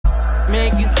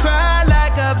make you cry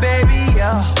like a baby, yo.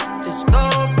 Just go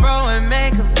bro and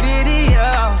make a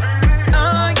video.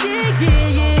 Oh yeah,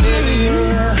 yeah, yeah, baby,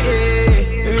 yeah,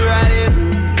 yeah. Ride it,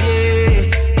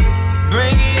 yeah.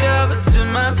 Bring it over to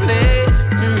my place,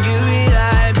 and you be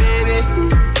like, baby, who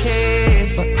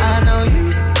cares? So I know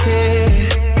you care.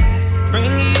 Bring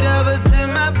it over to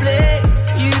my place.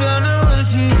 You don't know what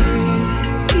you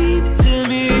did to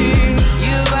me.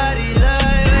 Your body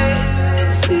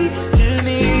like speaks to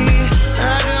me.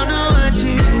 I don't know what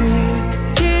you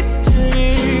did to me.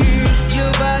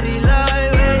 Your body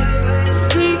like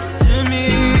speaks to me.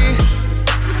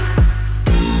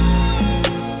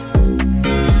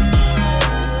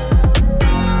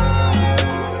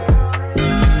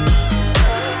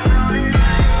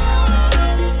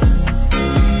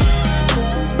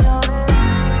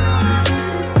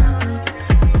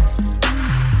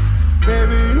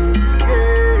 Baby,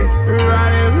 yeah,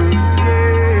 right, yeah.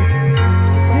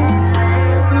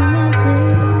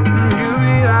 You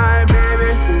be like,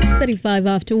 baby. 35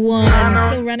 after 1.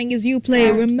 Still running as you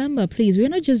play. Remember, please, we're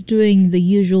not just doing the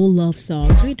usual love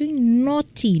songs. We're doing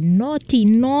naughty, naughty,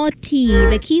 naughty.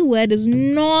 The key word is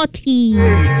naughty.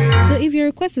 So if your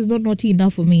request is not naughty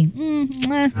enough for me, I'm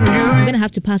going to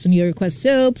have to pass on your request.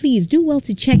 So please do well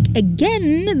to check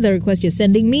again the request you're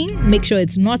sending me. Make sure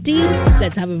it's naughty.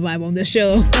 Let's have a vibe on the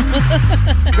show.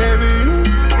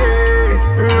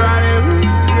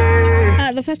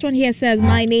 The first one here says,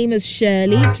 my name is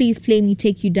Shirley. Please play me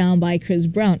Take You Down by Chris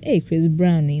Brown. Hey, Chris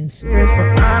Brown names.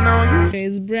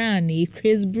 Chris Brownie.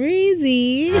 Chris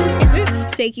Breezy.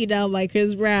 Take You Down by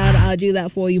Chris Brown. I'll do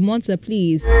that for you. Monster,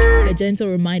 please. A gentle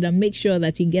reminder. Make sure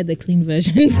that you get the clean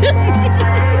versions.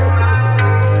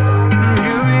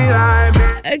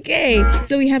 Okay,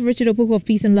 so we have Richard Opoku of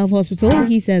Peace and Love Hospital.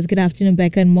 He says, good afternoon,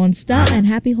 Becca and Monster, and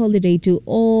happy holiday to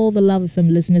all the Love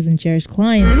FM listeners and cherished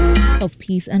clients of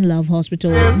Peace and Love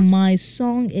Hospital. My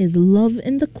song is Love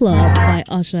in the Club by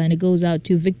Usher, and it goes out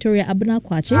to Victoria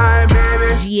Abnakwache,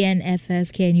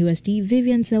 GNFS KNUST,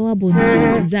 Vivian Sewa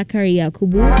Bunsu, Zachary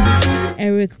Yakubu,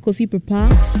 Eric Kofi Prepra,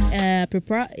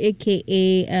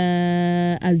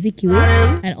 aka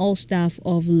Azikiwe, and all staff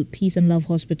of Peace and Love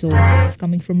Hospital. This is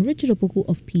coming from Richard Opoku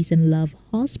of Peace and Love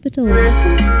Hospital.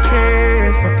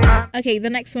 Okay,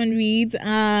 the next one reads,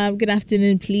 good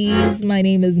afternoon, please. My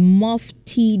name is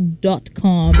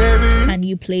Mofty.com. Can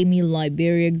you play me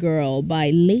Liberia Girl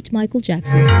by late Michael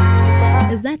Jackson?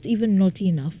 Is that even naughty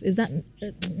enough? Is that...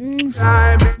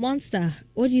 Monster,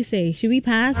 what do you say? Should we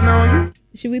pass?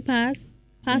 Should we pass?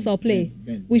 Pass or play?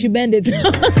 We should bend it.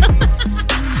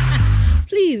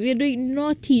 Please, we're doing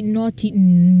naughty, naughty,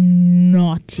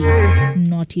 naughty,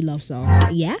 naughty love songs.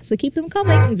 Yeah, so keep them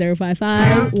coming.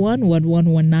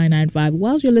 055-111-1995.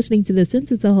 Whilst you're listening to this,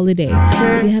 since it's a holiday,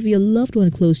 if you have your loved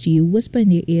one close to you, whisper in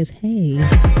their ears, hey,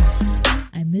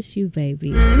 I miss you,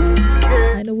 baby.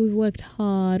 I know we've worked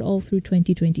hard all through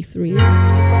 2023.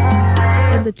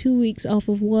 And the 2 weeks off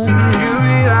of work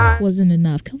wasn't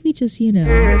enough. Can we just,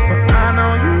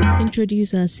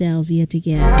 introduce ourselves yet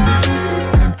again?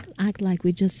 Act like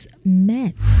we just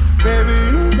met.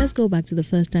 Let's go back to the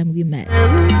first time we met.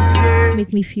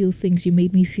 Make me feel things you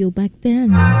made me feel back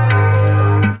then.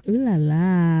 Ooh la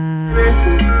la.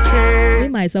 Me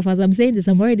myself, as I'm saying this,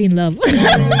 I'm already in love.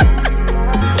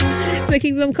 So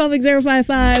keep them coming.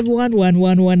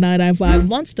 055-111-1995.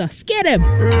 Monster, scare him.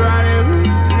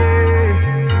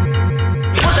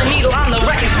 Put the needle on the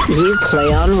record. You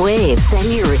play on waves.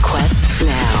 Send your requests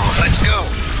now. Let's go.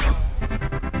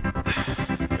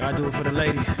 I do it for the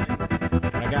ladies,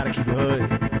 but I gotta keep it hood.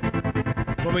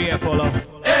 Where we at, Polo?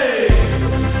 Hey!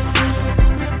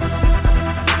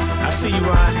 I see you,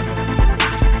 Ron.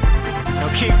 No,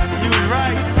 Kick, you was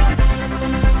right.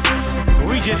 But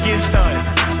we just getting started.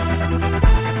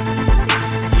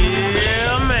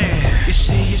 Yeah, man. You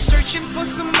say you're searching for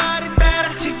somebody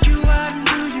that'll take you out and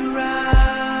do you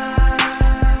right.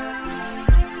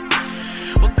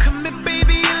 Well, come here,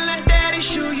 baby, and let daddy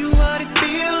show you what it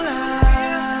feel like.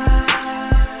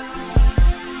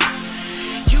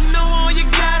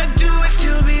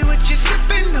 You're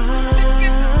sipping on,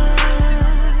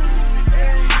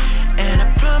 and I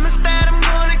promise that I'm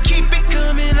gonna keep it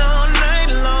coming all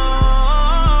night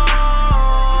long.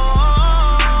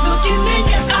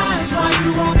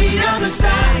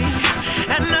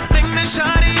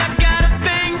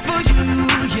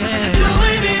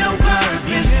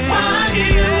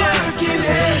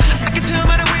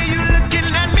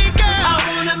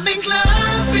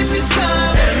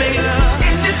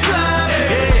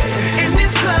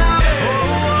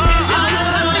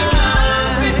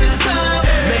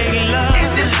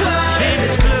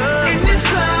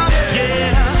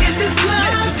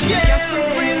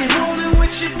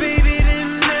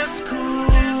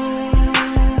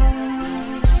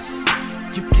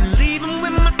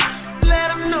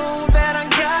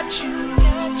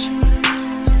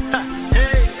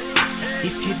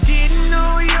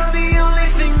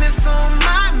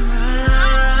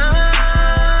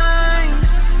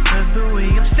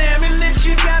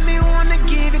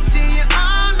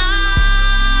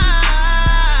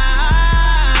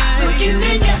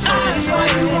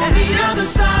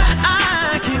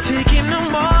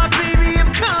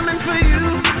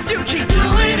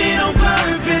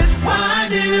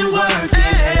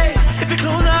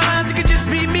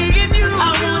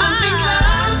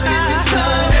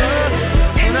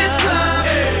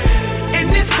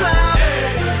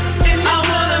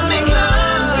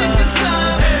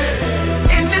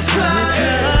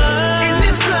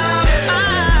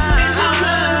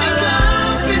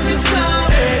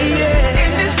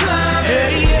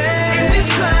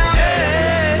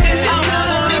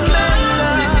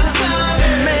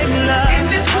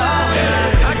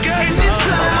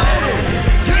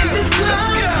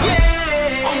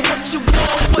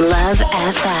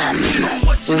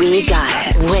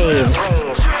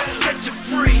 waves. Set you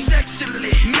free,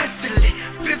 sexually, mentally,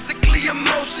 physically,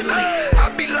 emotionally. I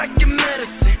be like your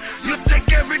medicine. You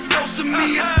take every dose of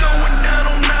me. It's going down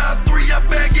on 9-3. I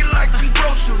bag it like some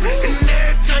groceries. And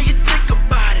every time you think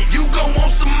about it, you gon'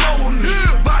 want some more of me.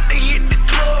 About to hit the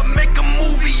club, make a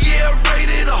movie, yeah,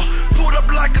 rated R. Put up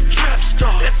like a trap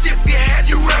star. That's if you had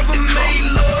you ever made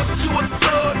love to a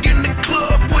thug in the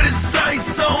club with his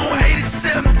sights on.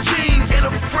 87 jeans and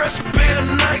a fresh pair of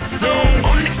Nikes on.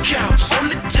 On the couch, on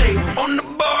the table, on the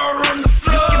bar, on the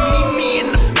floor. You can meet me in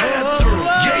the bathroom.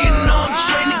 Yeah, you know I'm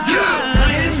trying to go.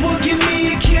 Might as well give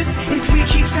me a kiss if we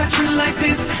keep touching like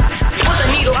this. Put the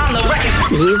needle on the record.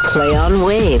 You play on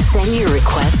waves. Send your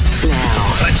requests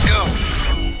now. Let's go.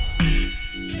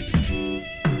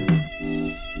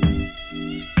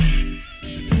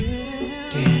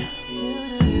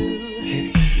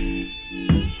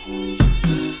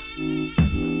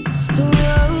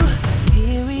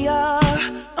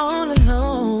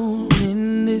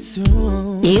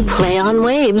 You play on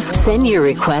waves. Send your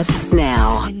requests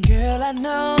now. And girl, I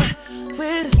know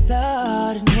where to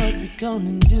start and what we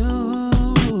gonna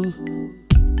do.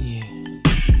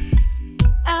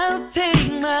 I'll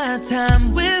take my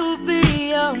time, we'll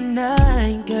be all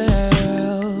night,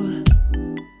 girl.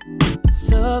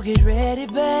 So get ready,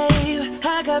 babe.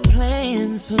 I got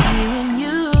plans for me and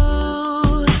you.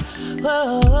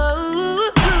 Whoa.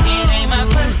 It ain't my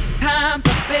first time,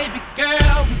 but baby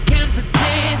girl, we can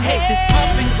pretend. Hey, this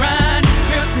bump and grind,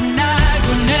 girl, tonight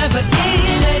will never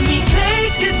end. Let me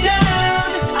take you down.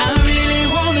 I really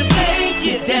wanna take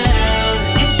you down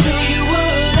and show you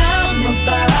what I'm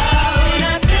about. When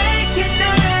I take you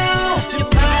down, your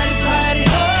body, body,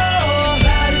 oh,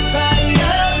 body, body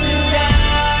up and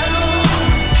down.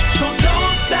 So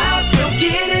don't stop, girl,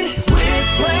 get it, quit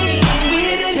playing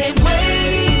with it, and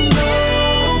wait no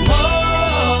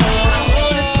more. I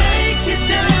wanna take you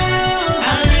down.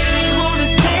 I really wanna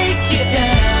take you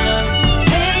down,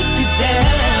 take you down,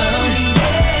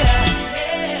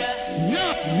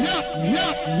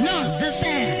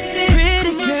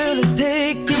 Pretty girl, let's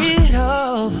take it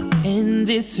off in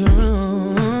this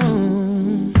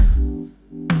room.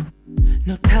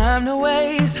 No time to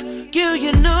waste, girl,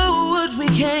 you know what we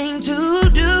came to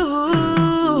do.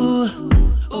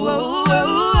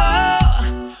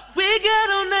 We got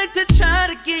all night to try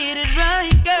to get it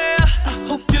right, girl. I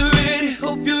hope you're ready,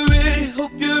 hope you're ready,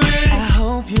 hope you're ready. I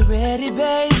hope you're ready,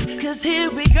 babe, 'cause here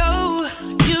we go.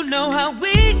 You know how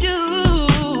we do.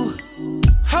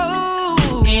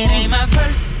 Oh, it ain't my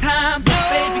first time, but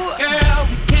baby girl,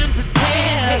 we can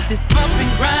pretend. Take this bump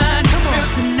and grind, girl,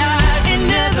 tonight and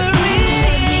never end.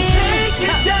 Let me take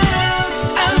you down.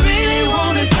 I really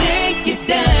wanna take you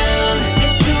down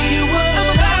and show you what I'm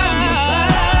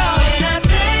about. When I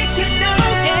take you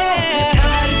down, yeah,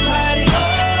 body, body,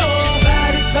 oh,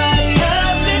 body, body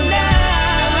up and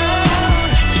down.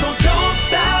 So don't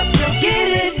stop, girl, get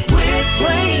it, quit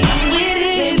playing with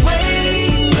it,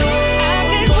 wait no. I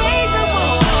can't wait no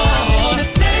more. I wanna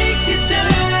take you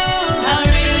down. I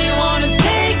really wanna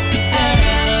take you down. I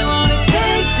really wanna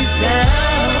take you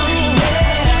down.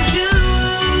 You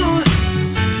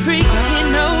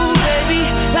freaking oh, baby,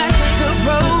 like a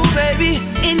pro, baby,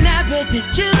 and I bet that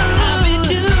you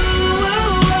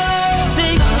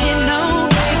thinking oh,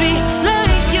 baby,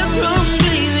 like you're pro,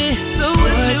 baby. So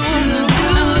what you wanna do?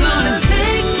 I'm gonna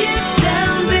take you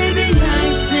down, baby,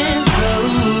 nice and slow.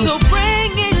 So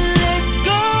bring it, let's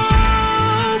go,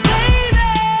 baby.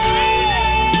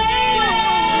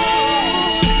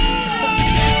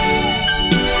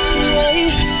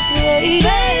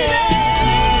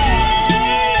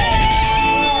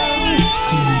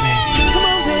 Come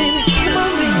on, baby, come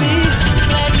on, baby.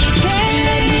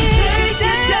 Let me take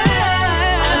you down.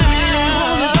 I really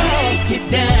wanna take you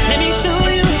down. Let me show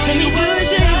you, let me do it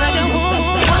just like I want.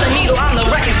 Put the needle on the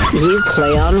record. You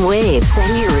play on waves.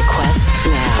 Send your requests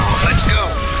now. Let's go.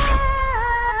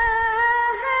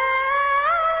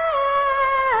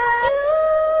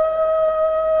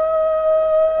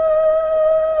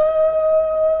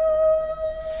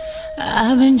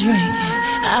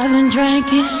 I've been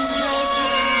drinking.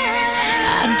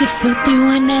 I get filthy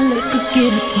when that liquor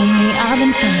get it to me. I've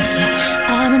been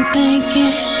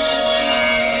thinking.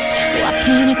 Why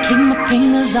can't I keep my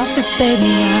fingers off it,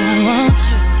 baby? I want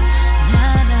you.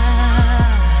 Nah,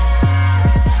 nah.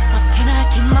 Why can't I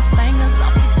keep my fingers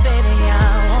off it, baby? I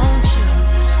want you.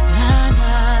 Nah,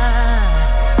 nah.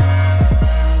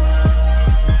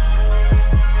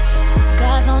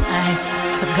 Cigars on ice,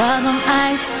 cigars on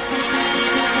ice.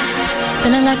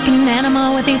 Feeling like an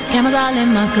animal with these cameras all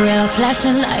in my grill.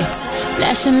 Flashing lights,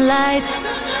 flashing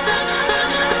lights.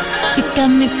 You got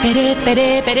me pity,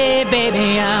 pity, pity,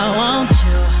 baby, I want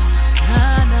you.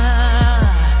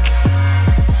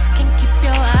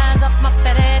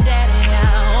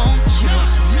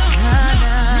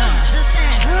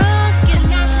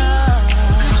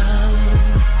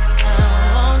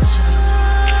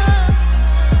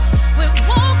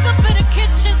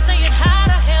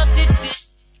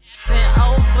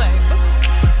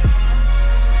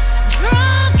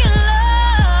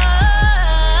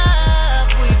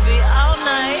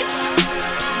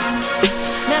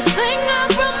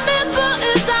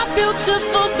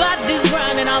 body's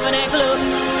grinding off in that club.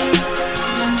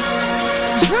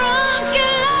 Drunk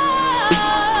in love,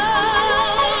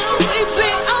 we be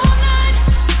all night.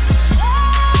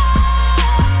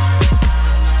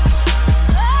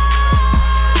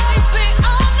 We be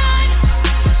all night.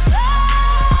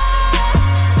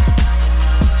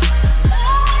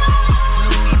 We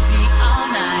be all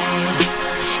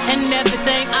night. And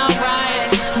everything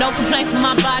alright. No complaints from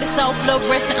my body, so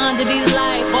fluorescent under these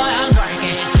lights. Boy, I'm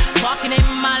drinking, walking in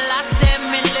my life,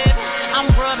 7-Eleven. I'm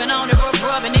rubbing on it,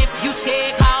 rubbing. If you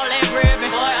scared, call that ribbon.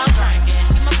 Boy, I'm drinking,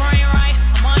 get my brain right.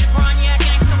 I'm on the run, yeah,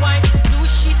 gangsta wife. Louis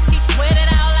sheets, he sweat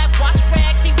it out like wash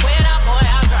rags. He wet out, boy,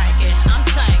 I'm drinking. I'm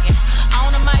singing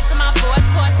on the mic to my boy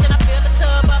toys. Then I fill the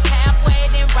tub up halfway,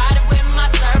 then ride it with my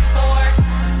surfboard.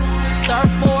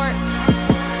 Surfboard,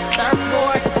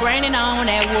 graining on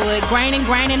that wood, graining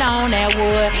on that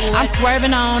wood. I'm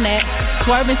swerving on that,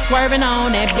 swerving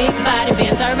on that big body,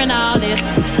 been serving all this,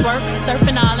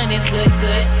 surfing all and it's good.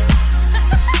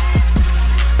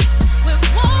 We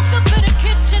woke up in the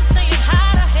kitchen saying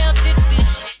how the hell did this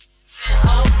shit?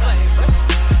 Oh baby,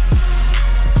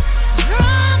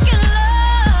 drunk in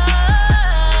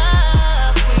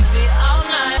love, we be all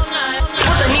night.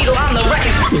 Put the needle on the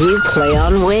record. You play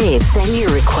on waves. Send your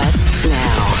requests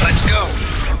now. Let's go.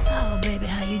 Oh, baby,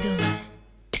 how you doing?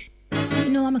 You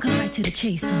know, I'ma come right to the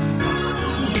chase,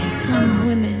 Some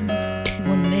women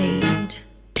were made,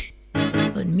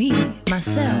 but me,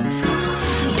 myself,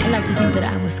 I like to think that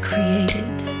I was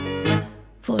created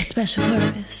for a special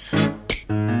purpose.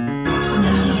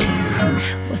 Now,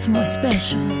 what's more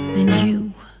special than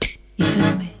you? You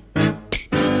feel me?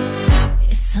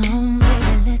 It's on,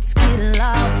 baby, let's get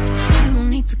lost. You don't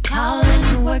need to call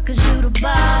into work 'cause you the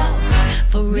boss.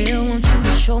 For real, want you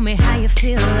to show me how you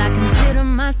feel. I consider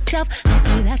myself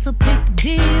lucky, that's a big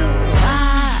deal.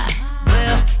 Why?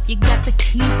 Well, you got the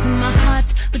key to my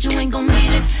heart, but you ain't gon'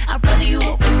 need it. I'd rather you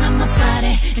open up my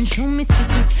body and show me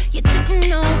secrets you didn't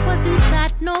know was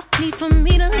inside. No need for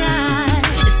me to lie.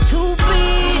 It's too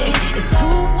big, it's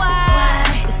too wide,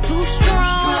 it's too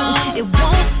strong, it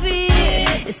won't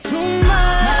fit. It's too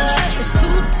much, it's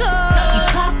too tough. He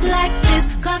talk like this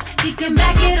 'cause he can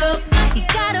back it up. He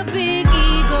got a big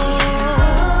ego,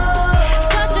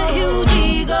 such a huge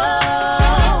ego.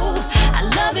 I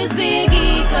love his big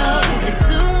ego. It's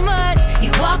too much. He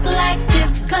walk like this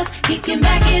 'cause he can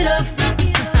back it up.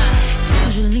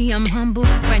 Usually I'm humble,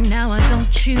 right now I don't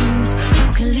choose. You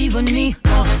can leave with me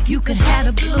or you could have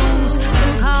the blues.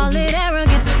 Some call it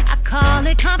arrogant, I call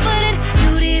it confident.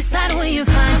 You decide when you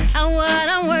find out what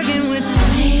I'm working with.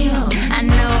 Damn, I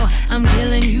know I'm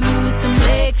killing you with them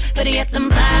legs, but yet them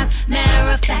thighs. Matter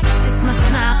of fact, it's my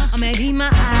smile or maybe my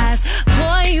eyes.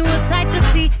 Boy, you a sight to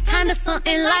see, kinda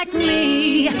something like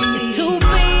me. It's too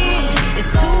big,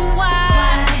 it's too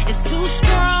wide, it's too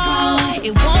strong,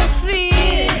 it won't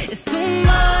fit. It's too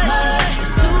much,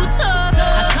 it's too tough.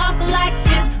 I talk like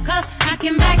this 'cause I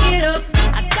can back it up.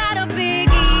 I got a big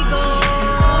ego,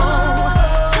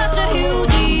 such a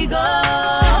huge ego,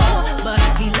 but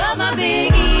he love my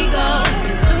big ego.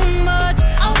 It's too much.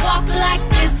 I walk like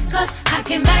this 'cause I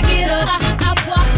can back it up.